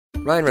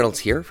Ryan Reynolds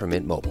here from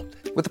Mint Mobile.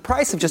 With the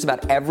price of just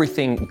about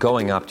everything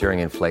going up during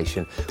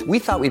inflation, we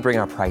thought we'd bring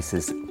our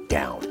prices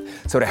down.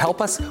 So to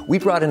help us, we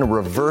brought in a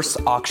reverse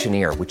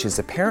auctioneer, which is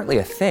apparently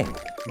a thing.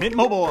 Mint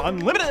Mobile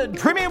Unlimited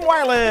Premium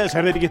Wireless.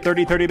 How to get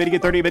 30, 30, bit to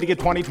get 30, bit to get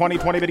 20, 20,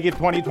 20, bit to get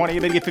 20, 20,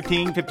 bit to get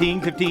 15,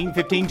 15, 15,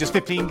 15, just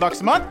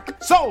 $15 a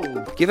month?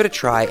 Sold! Give it a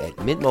try at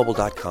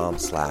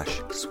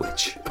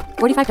mintmobile.com/switch.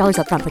 $45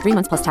 up front for 3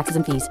 months plus taxes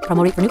and fees.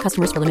 Promo rate for new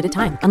customers for limited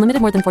time.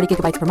 Unlimited more than 40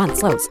 gigabytes per month.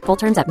 Slows full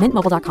terms at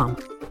mintmobile.com.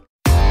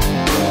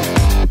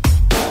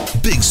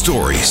 Big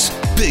stories,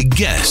 big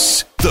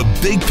guests, the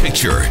big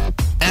picture.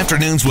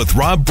 Afternoons with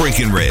Rob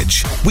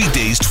Breckenridge.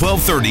 Weekdays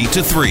 12:30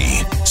 to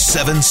 3,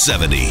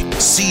 770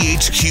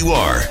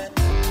 CHQR.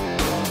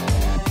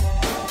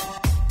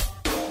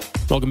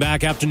 Welcome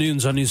back.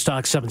 Afternoons on News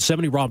Talk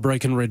 770. Rob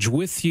Breckenridge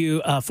with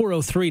you.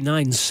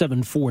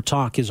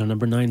 403-974-TALK is our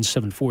number,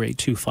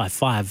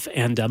 974-8255,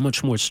 and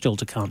much more still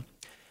to come.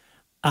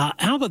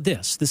 How about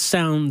this? This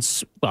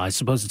sounds, well, I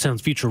suppose it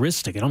sounds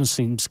futuristic. It almost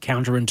seems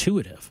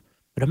counterintuitive.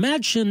 But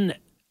imagine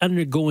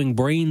undergoing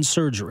brain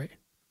surgery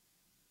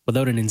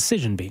without an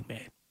incision being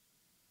made.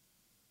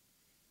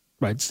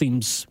 Right?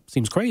 Seems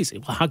crazy.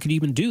 Well, how could you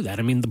even do that?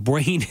 I mean, the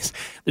brain is,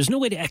 there's no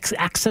way to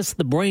access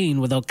the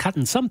brain without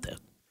cutting something.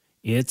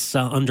 It's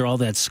under all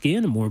that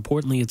skin, and more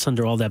importantly, it's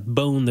under all that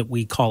bone that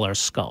we call our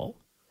skull.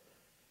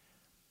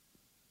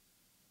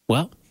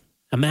 Well,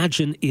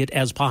 imagine it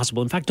as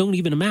possible. In fact, don't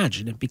even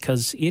imagine it,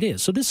 because it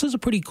is. So this is a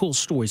pretty cool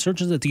story.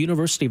 Surgeons at the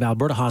University of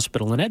Alberta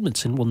Hospital in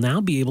Edmonton will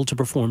now be able to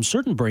perform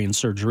certain brain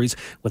surgeries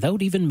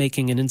without even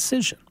making an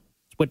incision.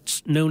 It's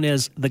what's known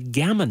as the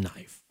Gamma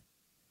Knife.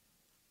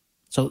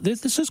 So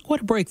this is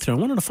quite a breakthrough. I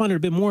wanted to find out a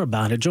bit more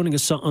about it. Joining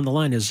us on the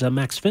line is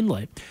Max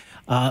Finlay,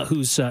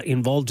 who's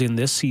involved in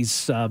this.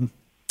 He's a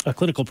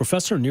clinical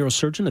professor and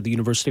neurosurgeon at the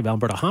University of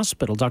Alberta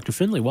Hospital. Dr.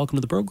 Finlay, welcome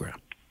to the program.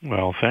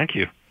 Well, thank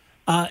you.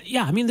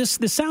 Yeah, I mean, this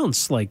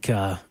sounds like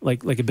a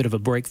bit of a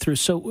breakthrough.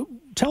 So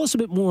tell us a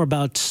bit more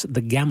about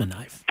the Gamma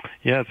Knife.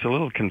 Yeah, it's a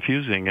little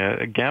confusing.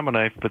 A Gamma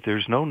Knife, but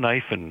there's no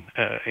knife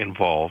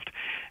involved.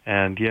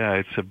 And, yeah,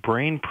 it's a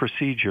brain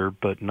procedure,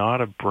 but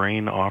not a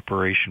brain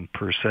operation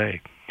per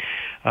se.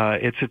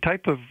 It's a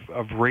type of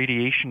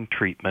radiation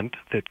treatment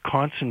that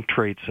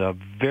concentrates a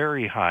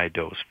very high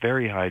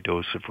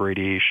dose of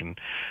radiation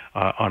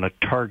on a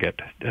target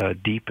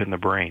deep in the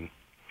brain.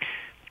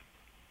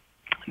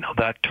 Now,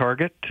 that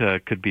target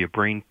could be a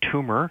brain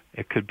tumor,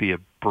 it could be a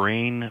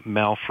brain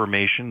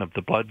malformation of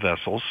the blood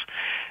vessels,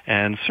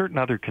 and certain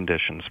other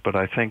conditions. But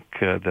I think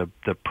the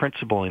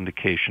principal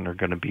indication are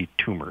going to be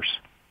tumors.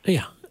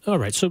 Yeah. All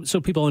right.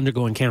 So people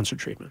undergoing cancer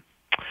treatment.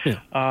 Yeah.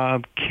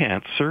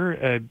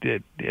 Cancer,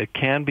 it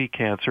can be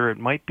cancer. It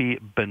might be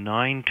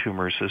benign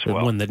tumors as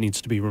well. One that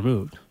needs to be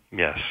removed.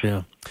 Yes.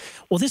 Yeah.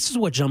 Well, this is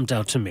what jumped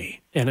out to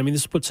me. And I mean,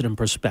 this puts it in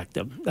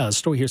perspective. The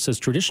story here says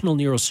traditional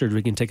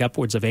neurosurgery can take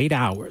upwards of 8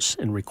 hours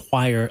and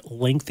require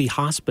lengthy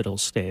hospital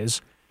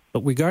stays.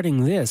 But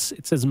regarding this,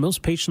 it says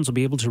most patients will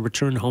be able to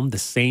return home the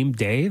same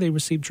day they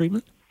receive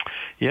treatment.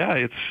 Yeah,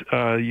 it's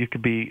you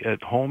could be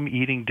at home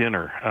eating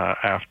dinner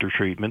after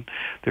treatment.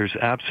 There's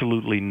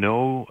absolutely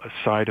no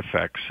side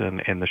effects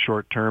in the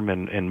short term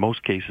and in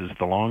most cases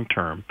the long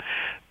term.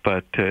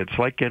 But it's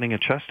like getting a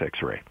chest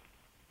X-ray.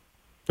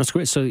 That's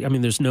great. So, I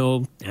mean, there's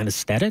no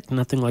anesthetic,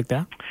 nothing like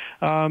that?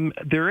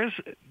 There is.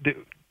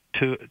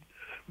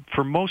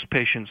 For most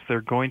patients,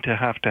 they're going to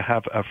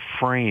have a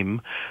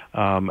frame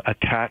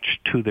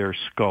attached to their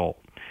skull.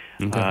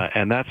 Okay.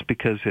 And that's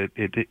because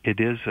it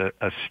is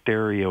a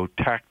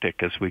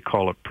stereotactic, as we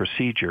call it,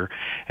 procedure,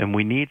 and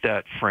we need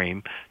that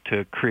frame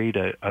to create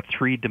a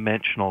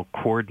three-dimensional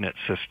coordinate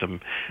system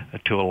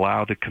to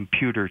allow the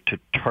computer to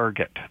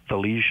target the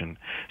lesion.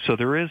 So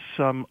there is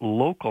some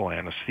local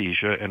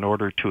anesthesia in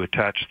order to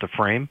attach the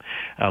frame,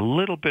 a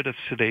little bit of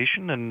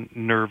sedation in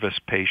nervous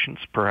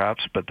patients,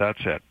 perhaps, but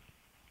that's it.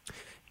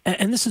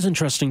 And this is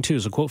interesting, too,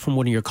 is a quote from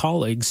one of your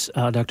colleagues,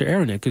 Dr.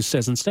 Aronik, who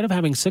says, instead of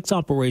having 6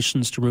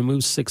 operations to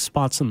remove 6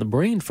 spots in the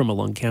brain from a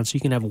lung cancer, you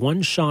can have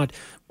one shot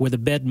where the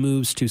bed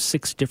moves to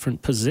 6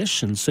 different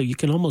positions. So you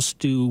can almost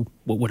do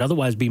what would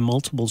otherwise be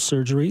multiple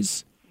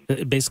surgeries,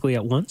 basically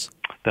at once?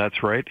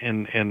 That's right.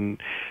 And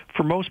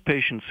for most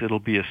patients, it'll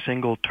be a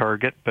single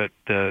target, but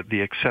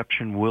the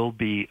exception will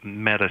be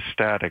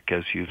metastatic,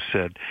 as you've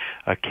said,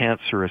 a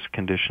cancerous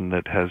condition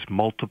that has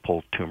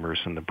multiple tumors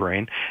in the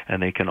brain,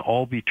 and they can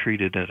all be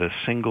treated at a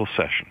single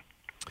session.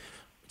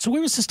 So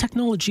where was this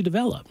technology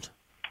developed?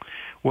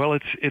 Well,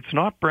 it's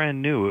not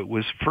brand new. It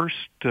was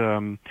first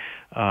put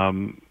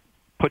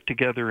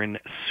together in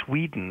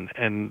Sweden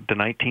in the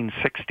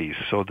 1960s.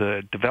 So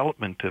the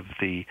development of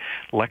the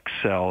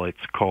Leksell,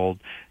 it's called,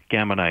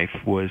 Gamma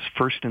Knife, was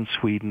first in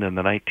Sweden in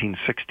the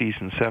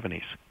 1960s and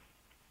 70s.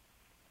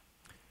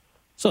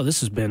 So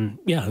this has been,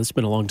 it's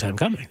been a long time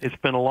coming. It's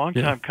been a long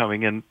time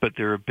coming, but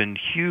there have been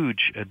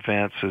huge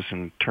advances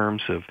in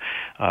terms of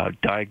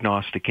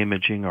diagnostic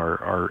imaging,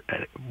 our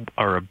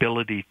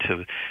ability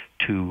to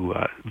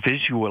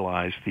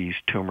visualize these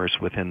tumors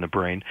within the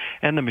brain,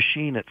 and the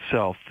machine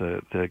itself.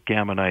 The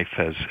Gamma Knife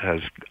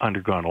has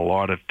undergone a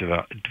lot of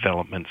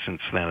development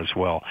since then as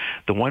well.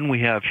 The one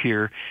we have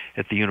here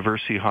at the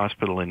University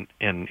Hospital in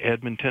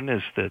Edmonton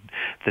is the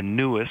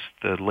newest,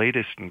 the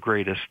latest and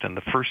greatest, and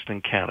the first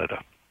in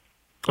Canada.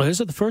 Oh,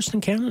 is it the first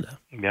in Canada?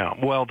 Yeah,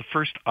 well, the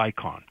first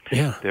Icon.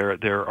 Yeah.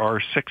 There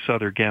are 6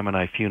 other Gamma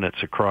Knife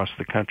units across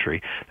the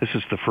country. This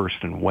is the first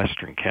in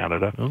Western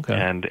Canada,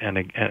 and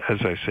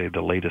as I say,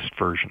 the latest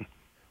version.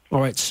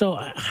 All right, so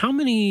how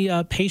many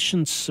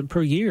patients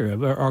per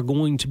year are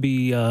going to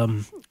be,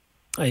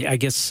 I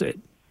guess,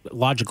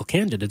 logical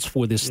candidates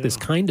for this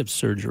kind of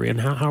surgery, and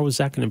how is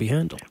that going to be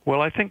handled?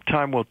 Well, I think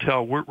time will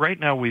tell. Right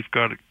now we've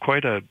got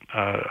quite a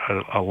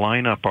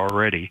lineup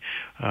already,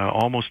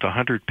 almost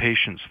 100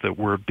 patients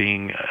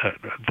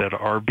that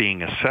are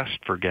being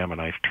assessed for Gamma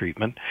Knife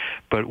treatment,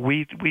 but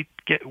we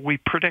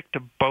predict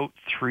about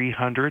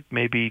 300,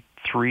 maybe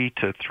 300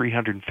 to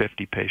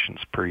 350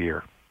 patients per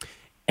year.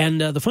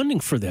 And the funding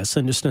for this, I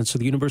understand, so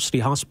the University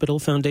Hospital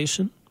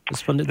Foundation has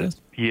funded this?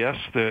 Yes,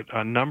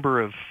 a number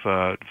of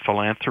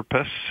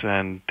philanthropists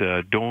and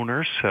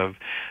donors have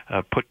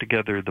put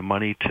together the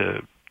money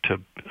to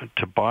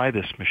buy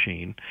this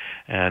machine,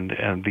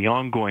 and the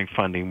ongoing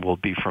funding will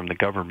be from the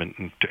government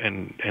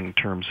in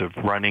terms of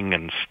running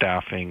and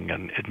staffing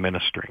and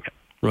administering it.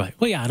 Right.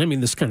 Well, yeah, and I mean,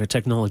 this kind of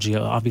technology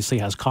obviously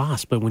has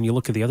cost, but when you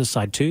look at the other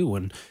side too,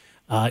 and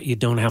you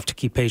don't have to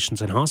keep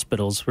patients in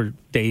hospitals for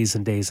days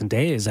and days and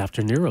days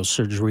after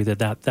neurosurgery,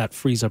 that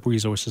frees up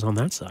resources on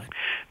that side.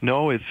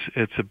 No, it's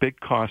a big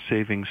cost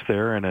savings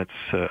there, and it's,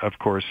 of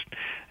course,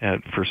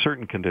 for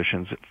certain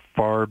conditions,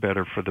 far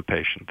better for the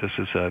patient. This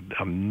is a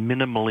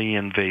minimally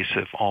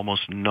invasive,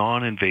 almost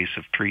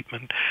non-invasive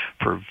treatment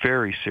for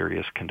very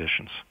serious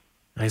conditions.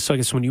 So I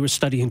guess when you were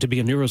studying to be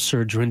a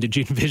neurosurgeon, did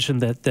you envision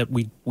that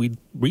we'd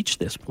reach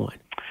this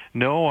point?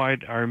 No, I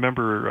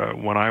remember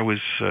when I was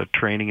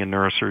training in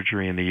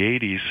neurosurgery in the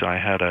 80s, I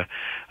had a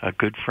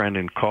good friend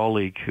and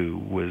colleague who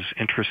was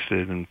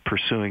interested in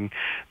pursuing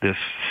this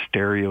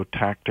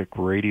stereotactic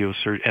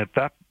radiosurgery. At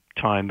that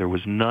time, there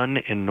was none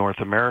in North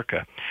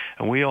America,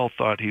 and we all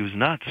thought he was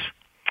nuts.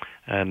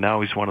 And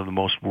now he's one of the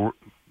most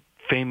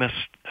famous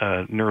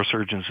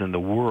neurosurgeons in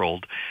the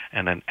world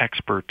and an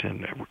expert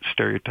in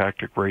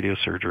stereotactic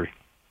radiosurgery.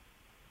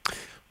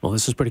 Well,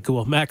 this is pretty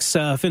cool. Max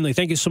Finley,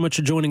 thank you so much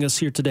for joining us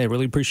here today.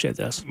 Really appreciate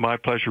this. My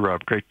pleasure,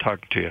 Rob. Great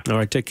talking to you. All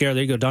right, take care.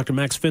 There you go. Dr.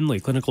 Max Finley,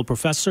 clinical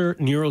professor,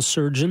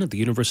 neurosurgeon at the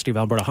University of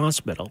Alberta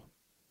Hospital.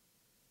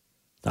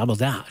 How about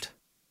that?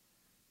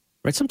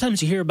 Right?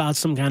 Sometimes you hear about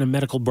some kind of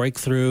medical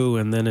breakthrough,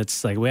 and then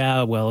it's like,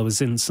 well, it was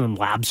in some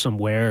lab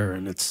somewhere,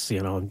 and it's,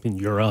 in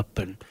Europe,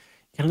 and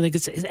kind of think,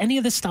 is any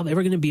of this stuff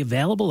ever going to be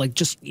available? Like,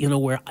 just,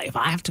 where if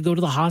I have to go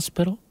to the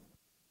hospital,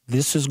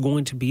 this is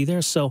going to be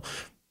there. So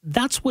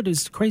that's what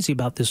is crazy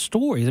about this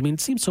story. I mean,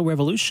 it seems so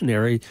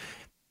revolutionary,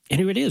 and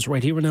here it is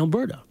right here in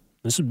Alberta.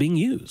 This is being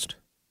used.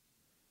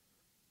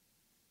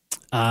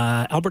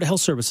 Alberta Health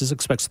Services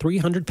expects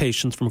 300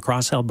 patients from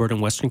across Alberta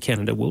and Western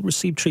Canada will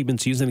receive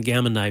treatments using a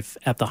Gamma Knife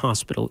at the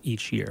hospital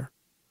each year.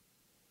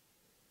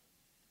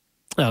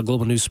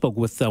 Global News spoke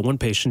with one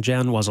patient,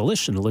 Jan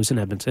Wazelishin, who lives in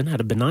Edmonton, had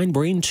a benign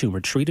brain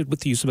tumor treated with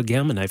the use of a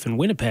Gamma Knife in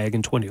Winnipeg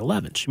in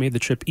 2011. She made the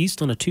trip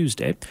east on a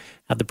Tuesday,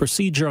 had the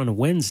procedure on a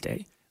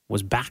Wednesday,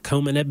 was back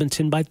home in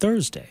Edmonton by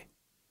Thursday.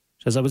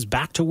 She says, I was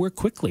back to work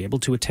quickly, able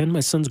to attend my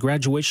son's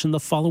graduation the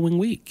following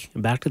week,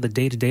 and back to the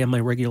day-to-day of my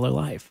regular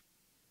life.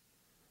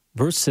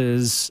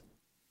 Versus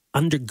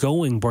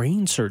undergoing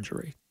brain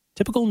surgery.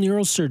 Typical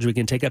neurosurgery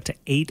can take up to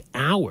 8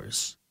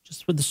 hours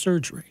just for the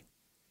surgery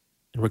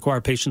and require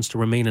patients to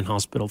remain in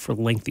hospital for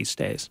lengthy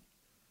stays.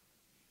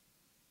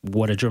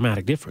 What a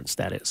dramatic difference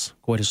that is.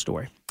 Quite a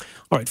story.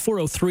 All right,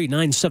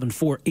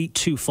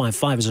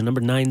 403-974-8255 is our number,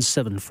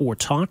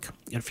 974-TALK.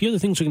 And a few other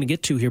things we're going to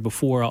get to here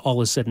before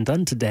all is said and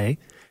done today.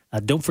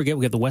 Don't forget,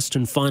 we got the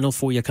Western Final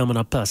for you coming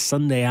up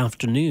Sunday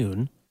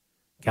afternoon.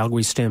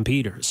 Calgary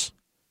Stampeders,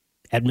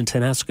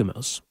 Edmonton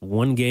Eskimos.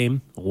 One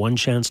game, one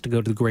chance to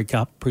go to the Grey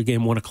Cup.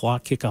 Pre-game 1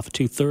 o'clock, kickoff at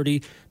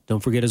 2:30.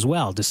 Don't forget as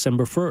well,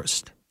 December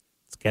 1st.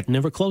 It's getting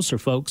ever closer,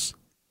 folks.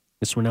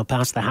 Guess we're now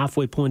past the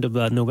halfway point of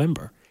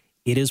November.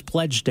 It is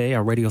Pledge Day,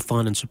 our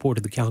radiothon in support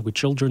of the Calgary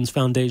Children's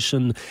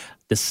Foundation.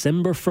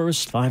 December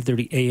 1st,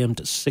 5:30 a.m.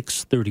 to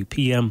 6:30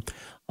 p.m.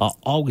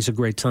 Always a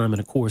great time and,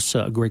 of course,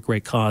 a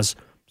great cause.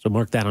 So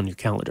mark that on your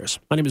calendars.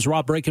 My name is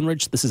Rob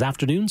Breckenridge. This is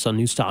Afternoons on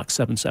News Talk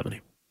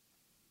 770.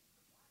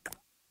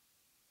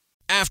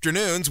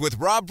 Afternoons with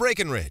Rob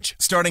Breckenridge,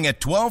 starting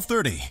at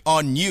 12:30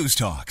 on News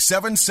Talk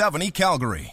 770 Calgary.